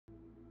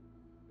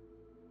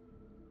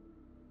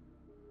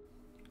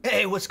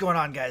Hey, what's going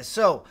on, guys?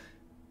 So,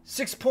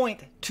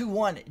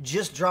 6.21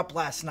 just dropped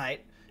last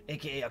night,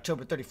 aka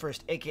October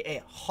 31st,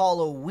 aka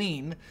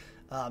Halloween.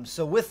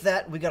 So with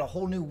that, we got a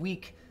whole new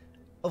week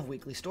of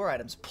weekly store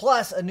items,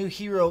 plus a new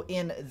hero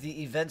in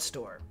the event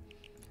store.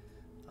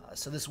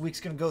 So this week's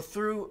going to go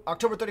through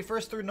October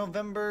 31st through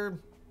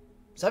November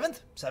 7th?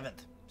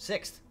 7th.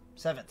 6th.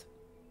 7th.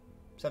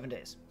 7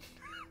 days.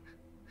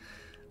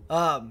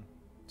 So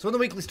in the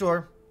weekly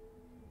store,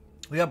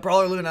 we got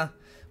Brawler Luna,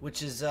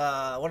 which is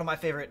one of my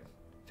favorite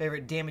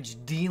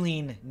damage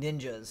dealing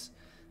ninjas.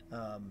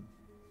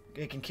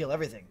 It can kill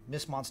everything,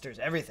 miss monsters,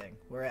 everything.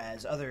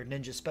 Whereas other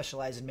ninjas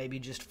specialize in maybe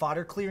just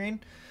fodder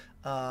clearing.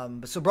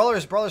 So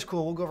Brawler's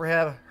cool. We'll go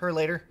over her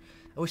later.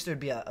 I wish there'd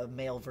be a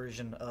male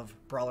version of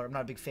Brawler. I'm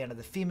not a big fan of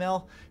the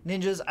female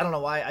ninjas. I don't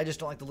know why. I just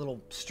don't like the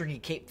little stringy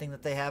cape thing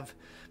that they have.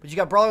 But you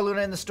got Brawler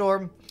Luna in the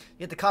store. You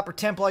get the Copper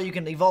Templar. You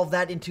can evolve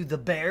that into the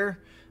Bear.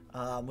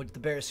 Which the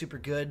Bear is super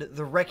good.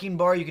 The Wrecking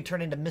Bar you can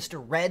turn into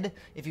Mr. Red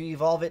if you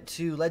evolve it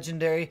to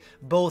Legendary.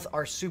 Both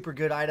are super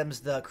good items.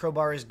 The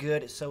Crowbar is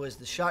good, so is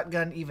the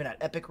Shotgun, even at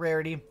Epic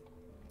Rarity.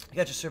 You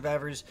got your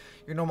Survivors,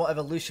 your normal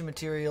Evolution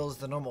materials,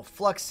 the normal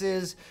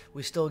Fluxes.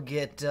 We still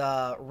get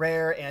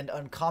Rare and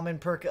Uncommon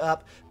perk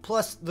up,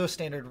 plus the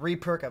standard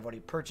re-perk. I've already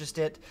purchased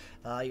it.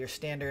 Your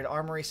standard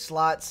Armory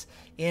slots.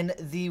 In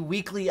the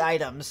weekly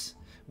items,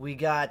 we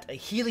got a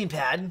Healing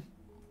Pad.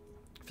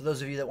 For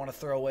those of you that want to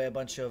throw away a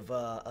bunch of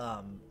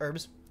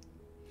herbs.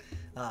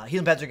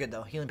 Healing pads are good,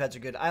 though. Healing pads are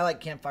good. I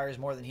like campfires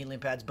more than healing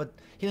pads, but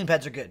healing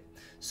pads are good.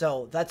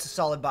 So that's a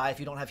solid buy if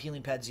you don't have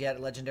healing pads yet, a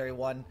Legendary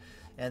one.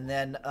 And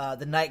then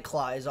the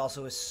Nightclaw is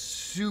also a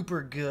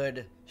super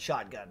good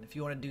shotgun. If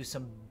you want to do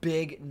some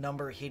big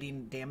number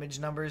hitting damage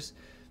numbers.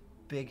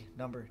 Big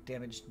number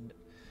damage.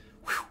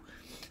 Whew.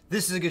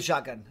 This is a good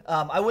shotgun.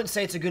 I wouldn't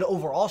say it's a good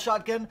overall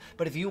shotgun,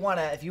 but if you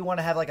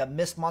wanna have like a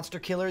mist monster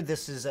killer,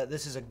 this is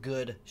a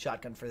good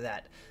shotgun for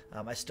that.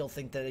 I still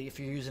think that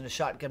if you're using a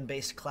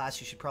shotgun-based class,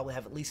 you should probably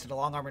have at least a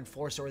long arm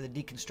enforcer or the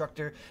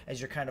deconstructor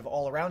as your kind of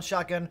all-around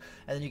shotgun,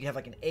 and then you can have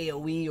like an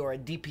AOE or a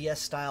DPS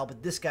style.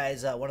 But this guy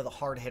is one of the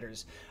hard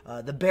hitters.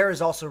 The Bear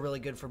is also really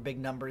good for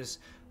big numbers.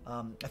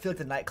 I feel like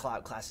the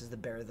Nightclaw class is the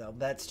Bear, though.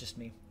 That's just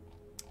me.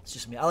 It's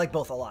just me. I like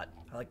both a lot.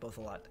 And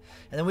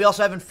then we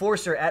also have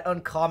Enforcer at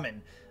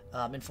Uncommon.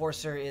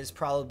 Enforcer is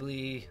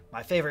probably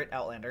my favorite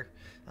Outlander.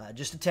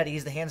 Just a Teddy.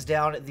 He's the hands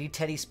down the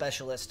Teddy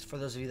specialist. For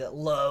those of you that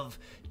love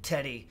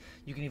Teddy,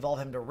 you can evolve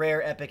him to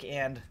Rare, Epic,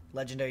 and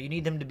Legendary. You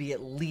need him to be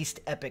at least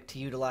Epic to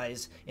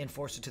utilize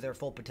Enforcer to their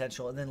full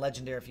potential, and then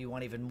Legendary if you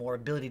want even more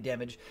ability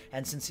damage.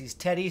 And since he's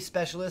Teddy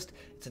specialist,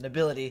 it's an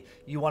ability,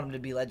 you want him to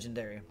be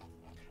Legendary.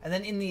 And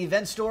then in the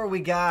event store, we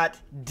got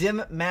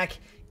Dim Mac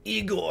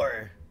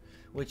Igor,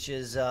 which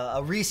is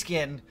a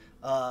reskin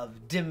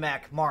of Dim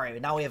Mac Mario.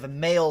 Now we have a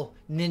male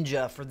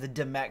ninja for the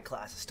Dim Mac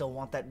class. I still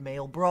want that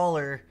male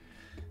brawler.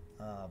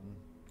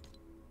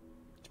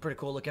 It's pretty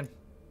cool looking.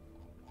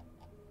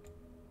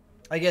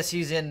 I guess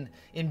he's in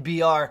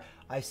BR.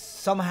 I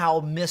somehow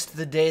missed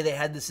the day they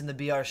had this in the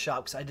BR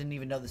shop because I didn't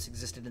even know this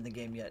existed in the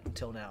game yet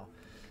until now.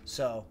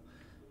 So,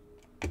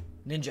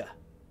 Ninja.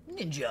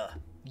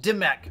 Dim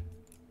Mac.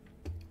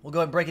 We'll go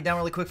ahead and break it down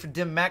really quick for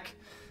Dim Mac.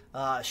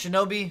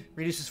 Shinobi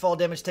reduces fall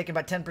damage taken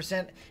by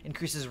 10%,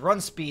 increases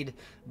run speed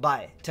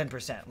by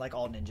 10%, like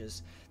all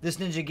ninjas. This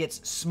ninja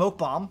gets Smoke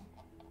Bomb,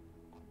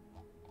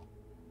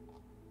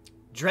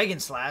 Dragon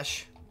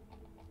Slash,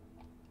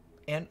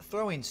 and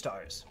Throwing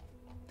Stars.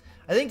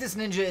 I think this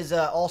ninja is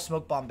all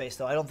Smoke Bomb based,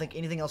 though. I don't think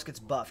anything else gets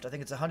buffed. I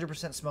think it's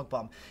 100% Smoke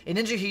Bomb. A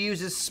ninja who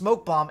uses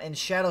Smoke Bomb and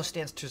Shadow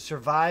Stance to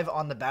survive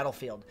on the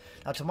battlefield.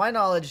 Now, to my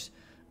knowledge,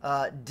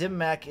 Dim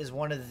Mac is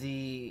one of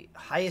the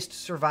highest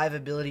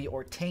survivability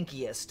or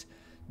tankiest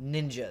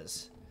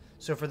ninjas.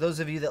 So for those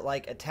of you that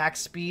like attack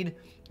speed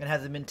and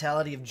have the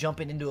mentality of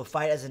jumping into a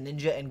fight as a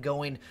ninja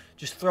and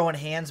just throwing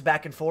hands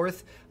back and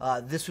forth,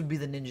 this would be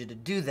the ninja to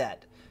do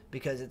that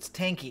because it's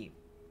tanky.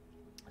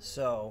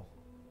 So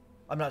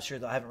I'm not sure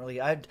though. I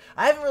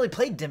haven't really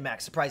played Dim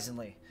Mac,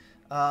 surprisingly.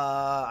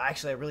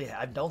 Actually,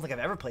 I don't think I've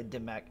ever played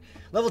Dim Mac.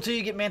 Level 2,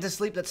 you get Mantis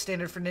Sleep. That's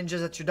standard for ninjas.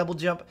 That's your double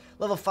jump.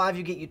 Level 5,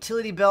 you get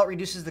Utility Belt.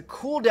 Reduces the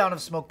cooldown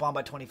of Smoke Bomb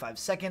by 25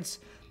 seconds.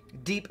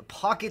 Deep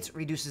Pockets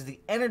reduces the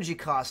energy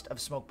cost of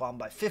Smoke Bomb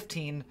by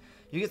 15.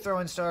 You get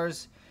Throwing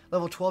Stars.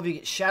 Level 12, you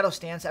get Shadow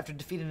Stance after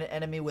defeating an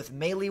enemy with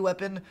melee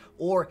weapon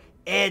or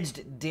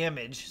edged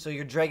damage. So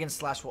your Dragon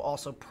Slash will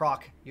also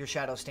proc your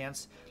Shadow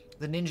Stance.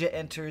 The ninja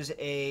enters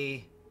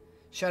a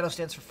Shadow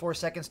Stance for 4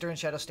 seconds. During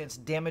Shadow Stance,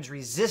 damage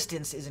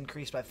resistance is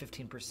increased by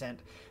 15%.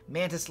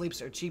 Mantis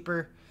Sleeps are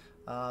cheaper,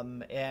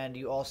 and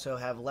you also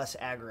have less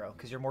aggro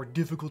because you're more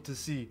difficult to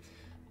see.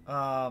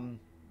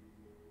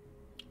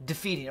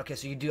 Defeating. Okay,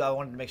 so I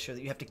wanted to make sure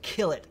that you have to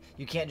kill it.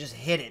 You can't just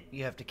hit it.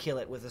 You have to kill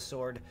it with a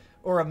sword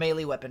or a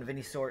melee weapon of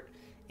any sort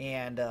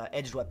and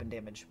edged weapon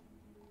damage.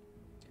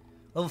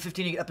 Level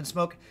 15, you get Up in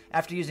Smoke.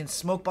 After using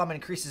Smoke Bomb, it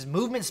increases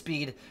movement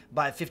speed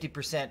by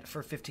 50%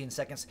 for 15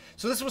 seconds.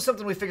 So this was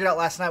something we figured out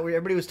last night where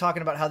everybody was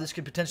talking about how this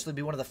could potentially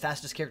be one of the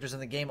fastest characters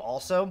in the game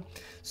also.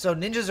 So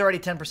Ninja's already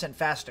 10%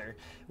 faster.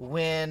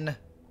 When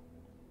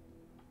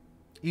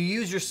You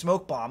use your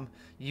smoke bomb,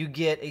 you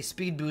get a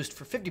speed boost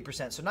for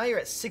 50%. So now you're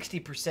at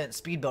 60%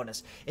 speed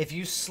bonus. If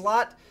you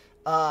slot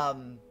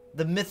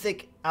the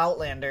Mythic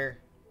Outlander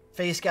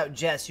Phase Scout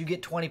Jess, you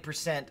get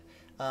 20%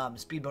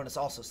 speed bonus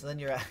also. So then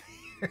you're at,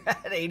 you're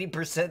at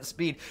 80%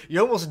 speed.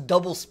 You almost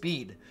double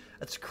speed.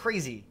 That's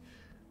crazy.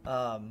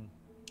 I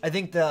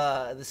think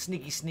the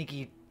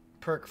sneaky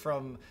perk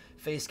from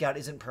Phase Scout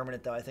isn't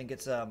permanent though. I think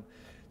it's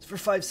for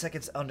 5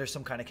 seconds under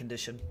some kind of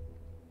condition.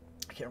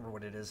 I can't remember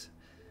what it is.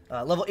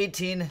 Level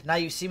 18, Now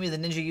You See Me, the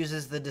ninja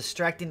uses the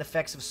distracting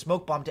effects of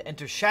Smoke Bomb to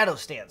enter Shadow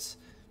Stance.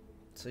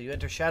 So you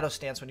enter Shadow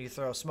Stance when you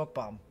throw a Smoke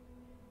Bomb.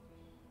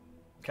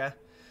 Okay.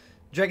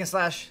 Dragon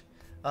Slash,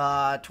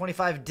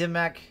 25 Dim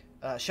Mac.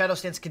 Shadow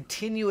Stance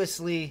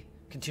continually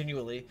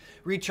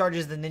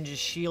recharges the ninja's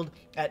shield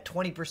at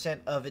 20%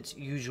 of its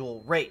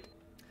usual rate.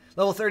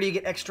 Level 30, you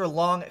get Extra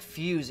Long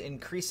Fuse,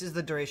 increases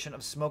the duration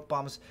of Smoke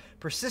Bomb's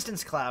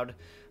persistence cloud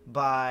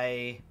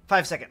by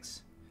 5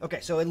 seconds. Okay,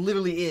 so it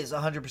literally is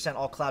 100%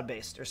 all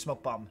cloud-based, or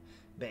smoke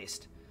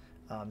bomb-based.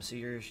 So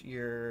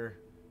you're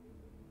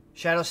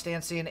shadow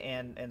stancing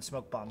and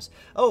smoke bombs.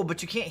 Oh,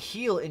 but you can't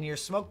heal in your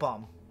smoke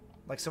bomb,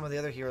 like some of the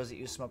other heroes that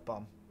use smoke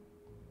bomb.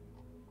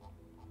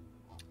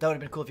 That would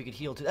have been cool if you could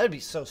heal too. That would be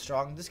so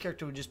strong. This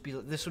character would just be,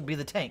 this would be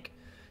the tank.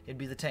 It'd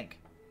be the tank.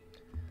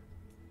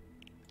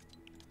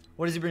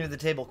 What does he bring to the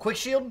table? Quick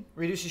Shield,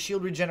 reduces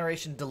shield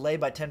regeneration delay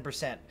by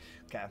 10%.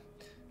 Okay.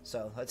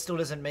 So that still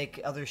doesn't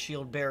make other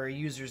shield bearer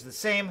users the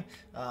same.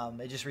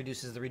 It just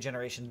reduces the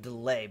regeneration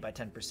delay by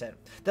 10%.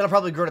 That'll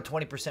probably grow to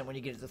 20% when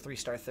you get to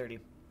 3-star 30.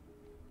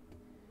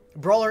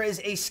 Brawler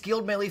is a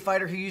skilled melee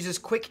fighter who uses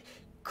quick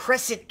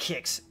crescent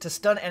kicks to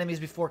stun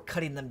enemies before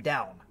cutting them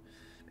down.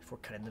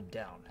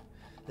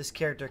 This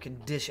character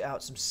can dish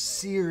out some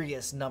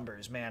serious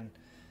numbers, man.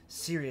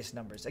 Serious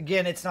numbers.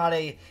 Again, it's not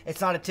a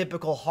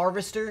typical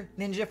Harvester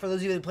ninja. For those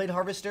of you that played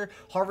Harvester,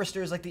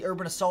 Harvester is like the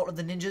urban assault of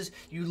the ninjas.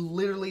 You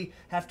literally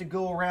have to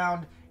go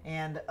around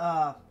and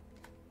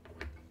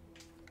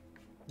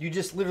you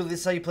just literally,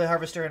 this is how you play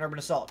Harvester and urban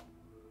assault.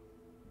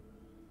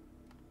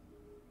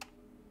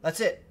 That's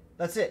it.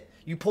 That's it.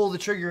 You pull the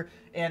trigger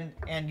and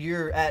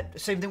you're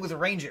at, same thing with a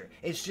Ranger.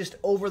 It's just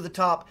over the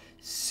top,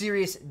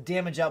 serious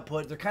damage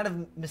output. They're kind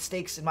of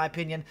mistakes in my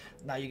opinion.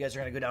 Now you guys are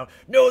going to go down.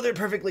 No, they're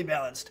perfectly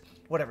balanced.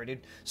 Whatever,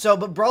 dude. So,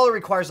 but Brawler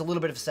requires a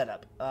little bit of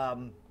setup.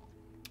 And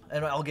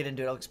I'll get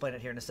into it. I'll explain it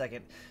here in a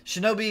second.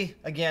 Shinobi,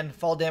 again,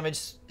 fall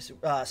damage,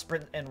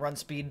 sprint and run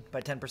speed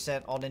by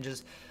 10%, all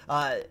ninjas.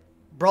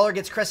 Brawler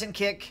gets Crescent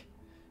Kick,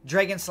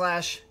 Dragon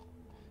Slash,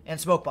 and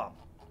Smoke Bomb.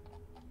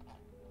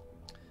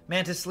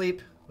 Mantis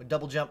Sleep with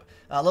double jump.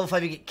 Level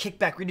 5, you get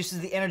Kickback, reduces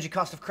the energy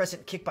cost of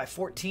Crescent Kick by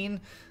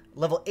 14.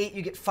 Level 8,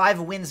 you get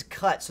 5 Winds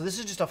Cut. So this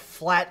is just a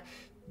flat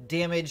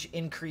damage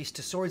increase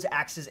to swords,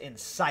 axes, and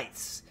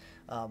scythes.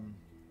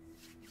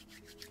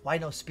 Why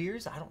no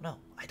spears? I don't know.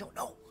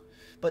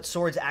 But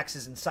swords,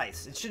 axes, and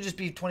scythes. It should just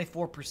be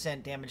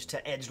 24% damage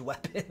to edged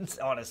weapons,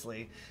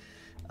 honestly.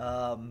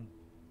 Level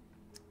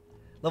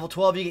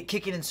 12, you get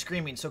Kicking and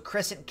Screaming. So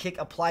Crescent Kick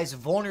applies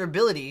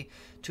vulnerability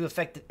to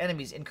affected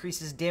enemies.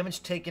 Increases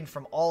damage taken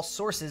from all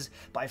sources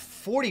by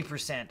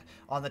 40%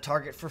 on the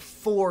target for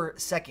 4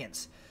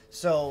 seconds.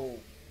 So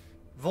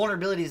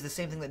vulnerability is the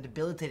same thing that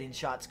debilitating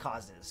shots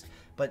causes.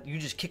 But you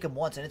just kick them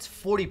once and it's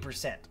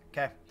 40%.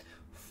 Okay?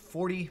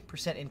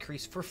 40%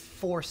 increase for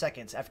 4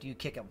 seconds after you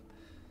kick them.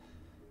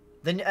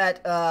 Then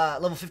at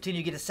level 15,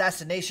 you get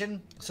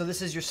Assassination. So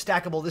this is your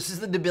stackable. This is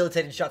the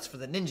debilitating shots for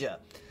the ninja.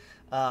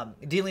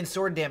 Dealing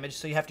sword damage,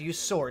 so you have to use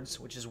swords,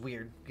 which is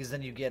weird, because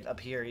then you get up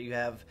here, you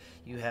have,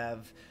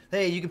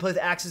 hey, you can play with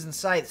axes and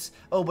scythes.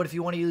 Oh, but if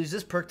you want to use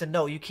this perk, then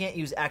no, you can't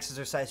use axes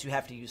or scythes, you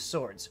have to use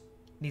swords.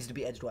 Needs to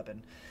be edged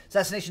weapon.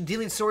 Assassination,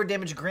 dealing sword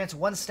damage grants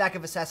 1 stack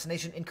of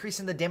Assassination,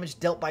 increasing the damage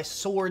dealt by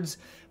swords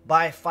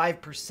by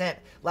 5%.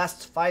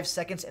 Lasts 5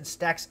 seconds and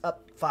stacks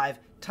up 5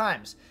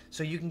 times.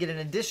 So you can get an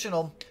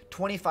additional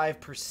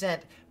 25%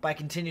 by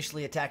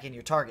continuously attacking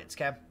your targets,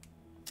 okay?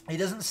 He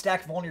doesn't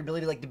stack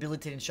vulnerability like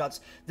debilitating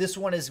shots. This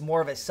one is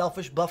more of a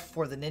selfish buff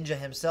for the ninja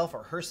himself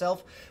or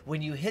herself.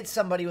 When you hit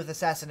somebody with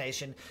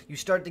Assassination, you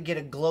start to get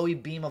a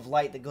glowy beam of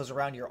light that goes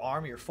around your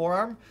arm, your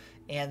forearm.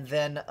 And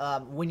then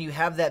when you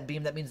have that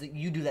beam, that means that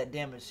you do that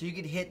damage. So you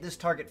could hit this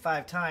target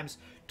 5 times,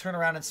 turn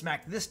around and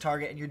smack this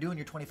target, and you're doing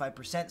your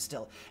 25%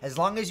 still. As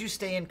long as you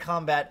stay in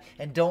combat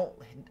and don't...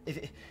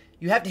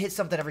 you have to hit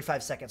something every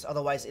 5 seconds.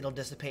 Otherwise, it'll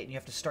dissipate and you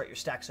have to start your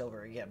stacks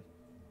over again.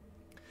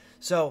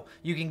 So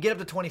you can get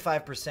up to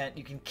 25%.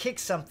 You can kick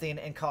something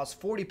and cause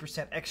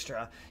 40%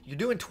 extra. You're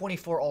doing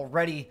 24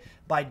 already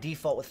by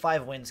default with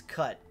 5 Winds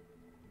Cut.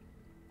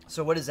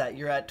 So what is that?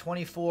 You're at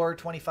 24,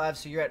 25,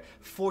 so you're at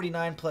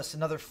 49 plus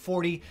another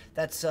 40.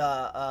 That's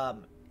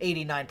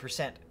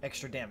 89%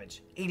 extra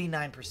damage.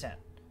 89%.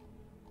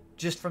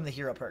 Just from the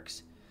hero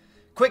perks.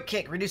 Quick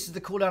Kick reduces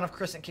the cooldown of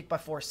Crescent Kick by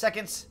 4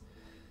 seconds.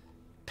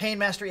 Pain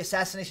Mastery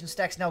Assassination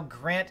stacks now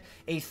grant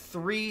a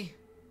 3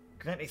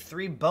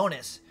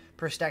 bonus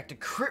per stack to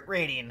crit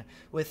rating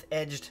with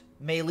edged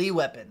melee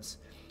weapons.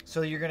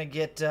 So you're going to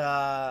get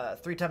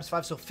 3 times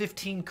 5, so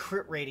 15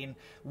 crit rating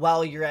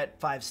while you're at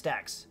 5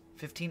 stacks.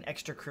 15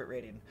 extra crit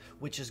rating,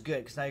 which is good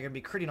because now you're going to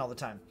be critting all the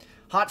time.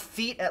 Hot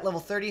Feet at level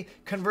 30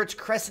 converts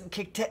Crescent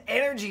Kick to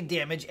energy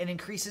damage and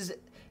increases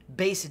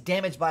base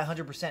damage by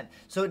 100%.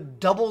 So it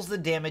doubles the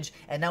damage,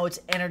 and now it's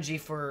energy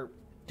for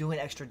doing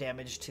extra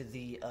damage to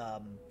the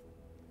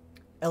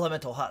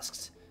elemental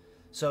husks.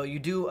 So you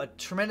do a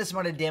tremendous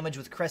amount of damage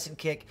with Crescent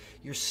Kick.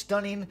 You're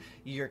stunning,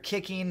 you're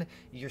kicking,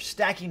 you're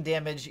stacking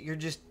damage. You're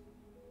just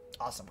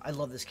awesome. I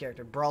love this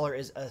character. Brawler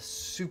is a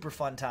super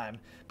fun time.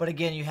 But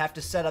again, you have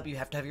to set up, you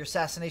have to have your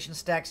assassination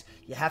stacks,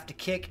 you have to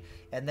kick,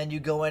 and then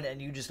you go in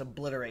and you just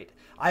obliterate.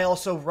 I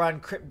also run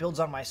crit builds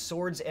on my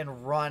swords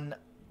and run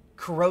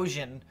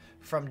corrosion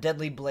from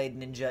Deadly Blade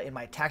Ninja in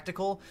my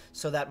tactical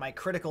so that my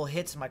critical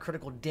hits and my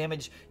critical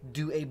damage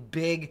do a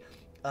big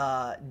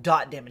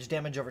dot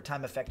damage over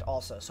time effect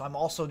also. So I'm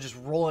also just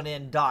rolling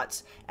in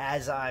dots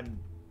as I'm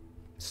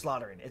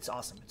slaughtering. It's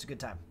awesome. It's a good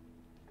time.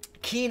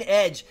 Keen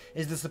Edge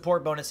is the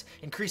support bonus.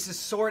 Increases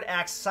Sword,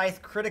 Axe,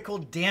 Scythe critical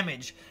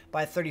damage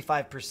by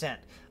 35%.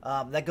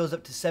 That goes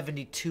up to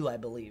 72, I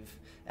believe,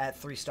 at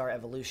 3-star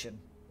evolution.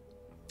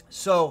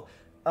 So,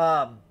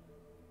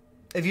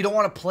 if you don't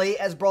want to play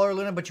as Brawler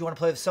Luna, but you want to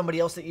play with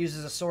somebody else that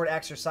uses a Sword,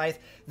 Axe, or Scythe,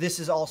 this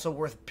is also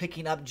worth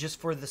picking up just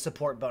for the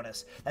support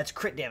bonus. That's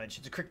crit damage.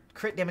 It's a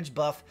crit damage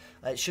buff.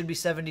 It should be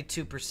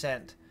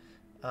 72%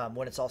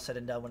 when it's all said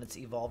and done, when it's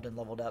evolved and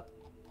leveled up.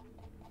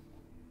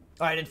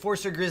 Alright,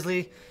 Enforcer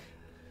Grizzly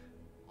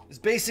is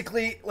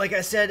basically, like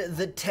I said,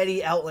 the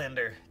Teddy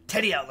Outlander.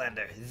 Teddy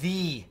Outlander.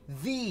 The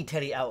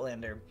Teddy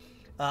Outlander.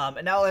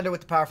 An Outlander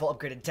with the powerful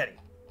upgraded Teddy.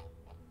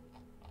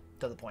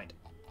 To the point.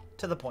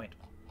 To the point.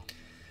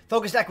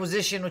 Focused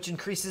Acquisition, which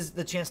increases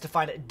the chance to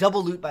find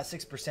double loot by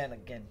 6%.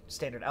 Again,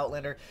 standard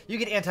Outlander. You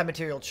get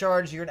Anti-Material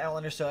Charge. You're an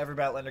Outlander, so every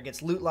Outlander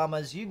gets Loot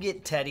Llamas. You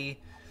get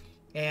Teddy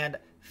and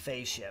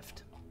Phase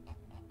Shift.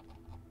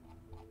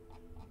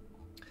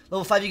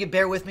 Level 5, you get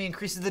Bear With Me.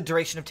 Increases the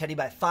duration of Teddy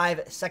by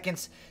 5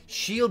 seconds.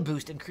 Shield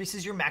Boost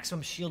increases your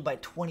maximum shield by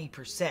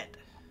 20%.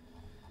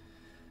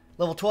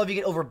 Level 12, you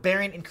get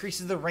Overbearing.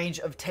 Increases the range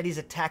of Teddy's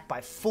attack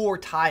by 4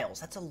 tiles.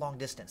 That's a long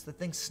distance. The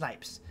thing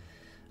snipes.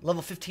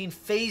 Level 15,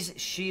 Phase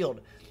Shield.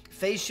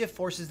 Phase Shift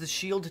forces the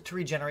shield to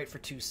regenerate for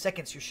 2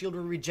 seconds. Your shield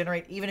will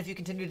regenerate even if you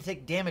continue to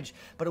take damage,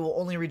 but it will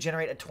only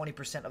regenerate at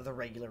 20% of the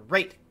regular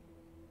rate.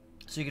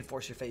 So you can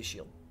force your Phase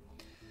Shield.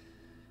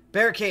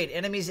 Barricade.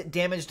 Enemies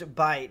damaged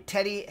by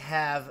Teddy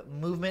have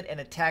movement and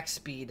attack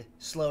speed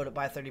slowed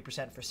by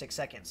 30% for 6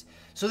 seconds.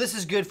 So this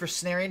is good for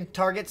snaring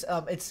targets.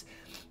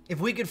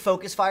 If we could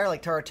focus fire,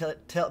 like tell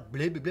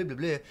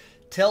the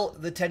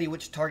Teddy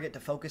which target to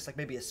focus, like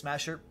maybe a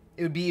smasher,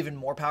 it would be even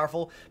more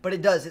powerful. But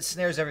it does. It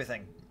snares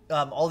everything.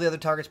 All the other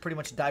targets pretty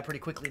much die pretty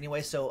quickly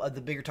anyway, so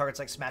the bigger targets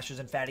like smashers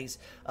and fatties,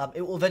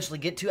 it will eventually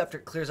get to after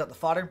it clears out the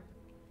fodder.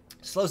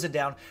 Slows it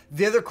down.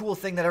 The other cool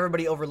thing that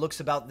everybody overlooks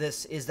about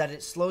this is that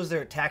it slows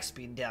their attack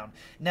speed down.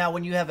 Now,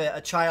 when you have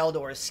a child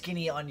or a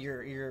skinny on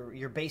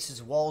your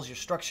base's walls, your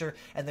structure,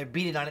 and they're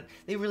beating on it,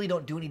 they really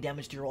don't do any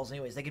damage to your walls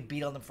anyways. They can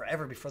beat on them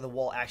forever before the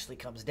wall actually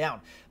comes down.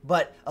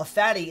 But a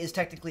fatty is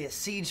technically a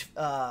siege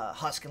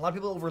husk, and a lot of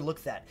people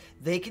overlook that.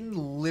 They can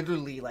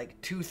literally like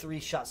 2-3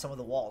 shot some of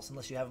the walls,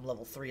 unless you have them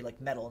level 3 like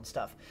metal and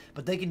stuff.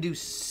 But they can do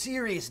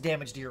serious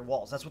damage to your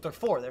walls. That's what they're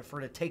for. They're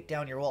for to take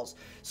down your walls.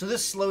 So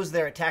this slows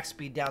their attack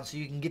speed down, so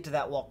you can get to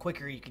that wall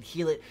quicker, you can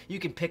heal it, you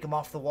can pick them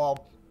off the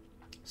wall.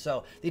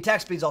 So the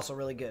attack speed's also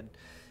really good.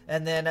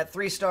 And then at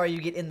 3-star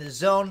you get In the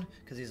Zone,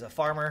 because he's a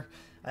farmer.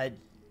 I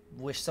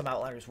wish some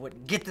Outlanders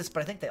wouldn't get this,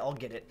 but I think they all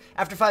get it.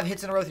 After 5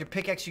 hits in a row with your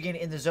pickaxe, you gain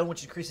In the Zone,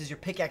 which increases your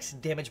pickaxe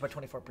damage by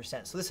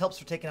 24%. So this helps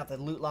for taking out the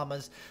loot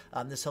llamas.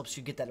 This helps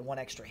you get that 1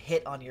 extra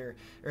hit on your,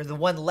 or the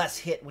 1 less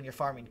hit when you're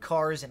farming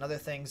cars and other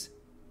things.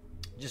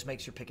 Just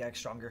makes your pickaxe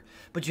stronger,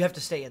 but you have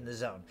to stay in the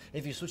zone.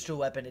 If you switch to a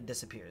weapon, it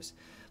disappears.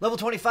 Level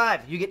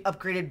 25, you get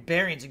Upgraded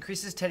Bearings.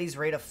 Increases Teddy's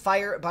rate of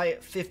fire by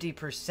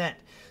 50%.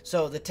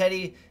 So the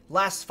Teddy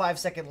lasts 5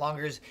 seconds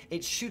longer.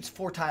 It shoots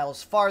 4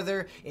 tiles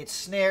farther. It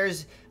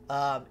snares.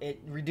 It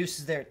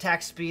reduces their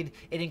attack speed.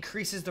 It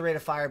increases the rate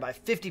of fire by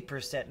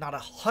 50%, not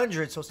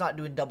 100, so it's not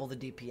doing double the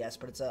DPS,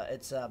 but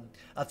it's a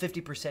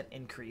 50%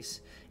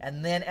 increase.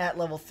 And then at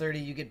level 30,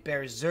 you get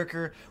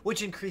Berserker,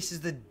 which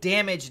increases the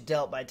damage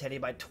dealt by Teddy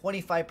by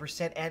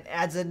 25% and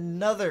adds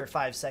another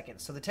 5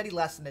 seconds. So the Teddy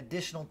lasts an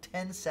additional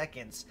 10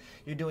 seconds.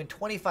 You're doing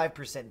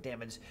 25%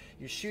 damage.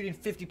 You're shooting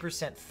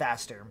 50%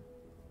 faster.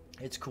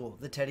 It's cool.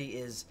 The Teddy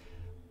is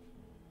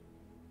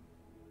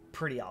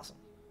pretty awesome.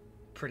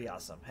 Pretty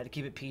awesome. Had to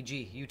keep it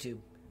PG. YouTube.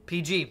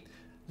 PG.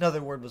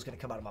 Another word was going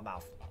to come out of my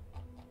mouth.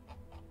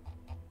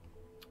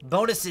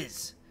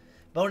 Bonuses.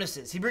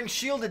 Bonuses. He brings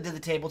Shielded to the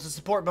table. It's a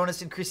support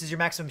bonus. Increases your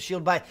maximum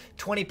shield by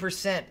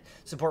 20%.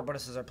 Support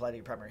bonuses are applied to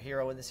your primary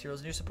hero, and this hero's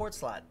in your support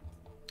slot.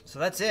 So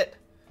that's it.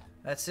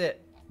 That's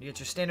it. You get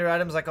your standard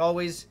items like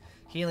always.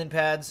 Healing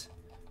pads.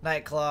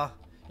 Nightclaw.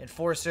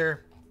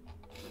 Enforcer.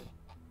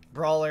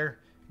 Brawler.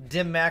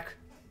 Dim Mac.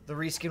 The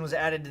reskin was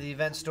added to the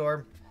event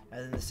store.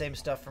 And then the same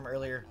stuff from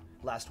earlier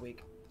last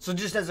week. So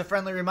just as a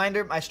friendly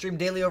reminder, I stream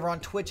daily over on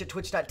Twitch at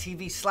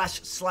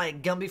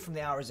twitch.tv/SlyGumbi from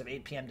the hours of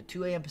 8 p.m. to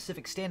 2 a.m.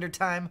 Pacific Standard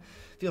Time.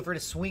 Feel free to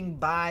swing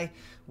by.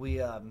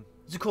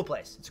 It's a cool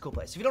place. It's a cool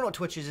place. If you don't know what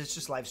Twitch is, it's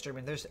just live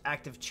streaming. There's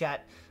active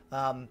chat.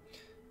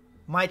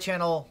 My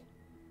channel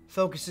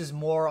focuses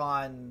more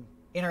on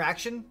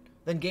interaction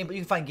than gameplay.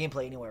 You can find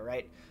gameplay anywhere,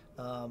 right?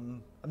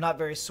 I'm not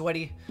very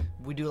sweaty.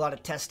 We do a lot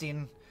of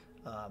testing.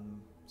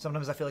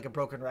 Sometimes I feel like a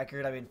broken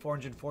record. I mean,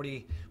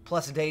 440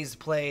 plus days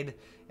played,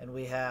 and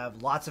we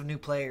have lots of new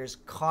players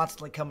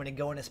constantly coming and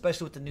going,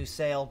 especially with the new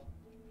sale.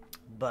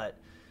 But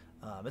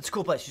it's a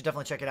cool place. You should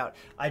definitely check it out.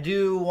 I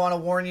do want to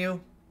warn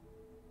you,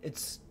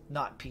 it's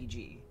not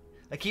PG.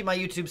 I keep my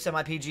YouTube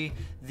semi-PG.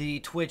 The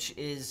Twitch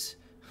is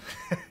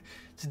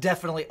it's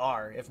definitely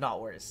R, if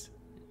not worse.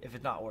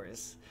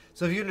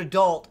 So if you're an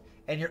adult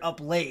and you're up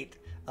late,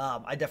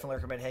 I definitely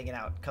recommend hanging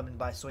out, coming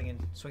by, swinging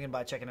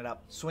by, checking it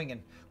out.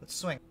 Let's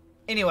swing.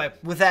 Anyway,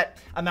 with that,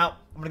 I'm out.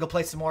 I'm going to go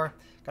play some more.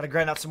 Got to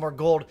grind out some more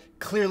gold.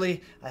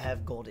 Clearly, I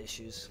have gold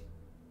issues.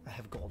 I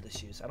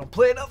don't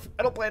play enough.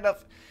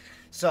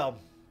 So,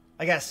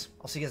 I guess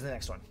I'll see you guys in the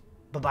next one.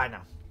 Bye-bye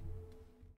now.